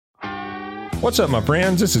What's up, my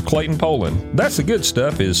friends? This is Clayton Poland. That's the Good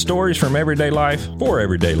Stuff is stories from everyday life for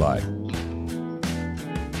everyday life.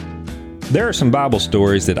 There are some Bible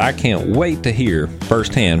stories that I can't wait to hear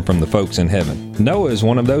firsthand from the folks in heaven. Noah is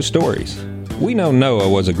one of those stories. We know Noah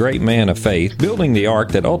was a great man of faith, building the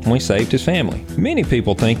ark that ultimately saved his family. Many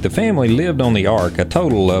people think the family lived on the ark a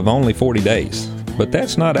total of only 40 days, but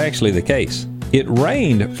that's not actually the case. It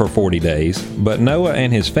rained for 40 days, but Noah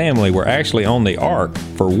and his family were actually on the ark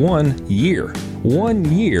for 1 year. 1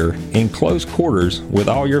 year in close quarters with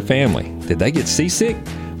all your family. Did they get seasick?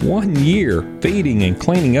 1 year feeding and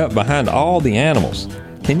cleaning up behind all the animals.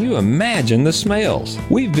 Can you imagine the smells?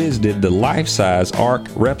 We visited the life-size Ark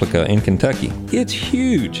replica in Kentucky. It's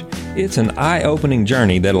huge. It's an eye-opening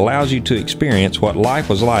journey that allows you to experience what life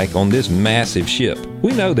was like on this massive ship.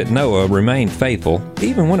 We know that Noah remained faithful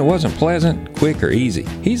even when it wasn't pleasant, quick, or easy.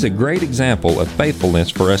 He's a great example of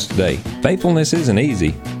faithfulness for us today. Faithfulness isn't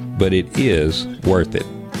easy, but it is worth it.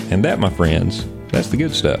 And that, my friends, that's the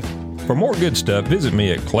good stuff. For more good stuff, visit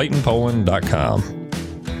me at ClaytonPoland.com.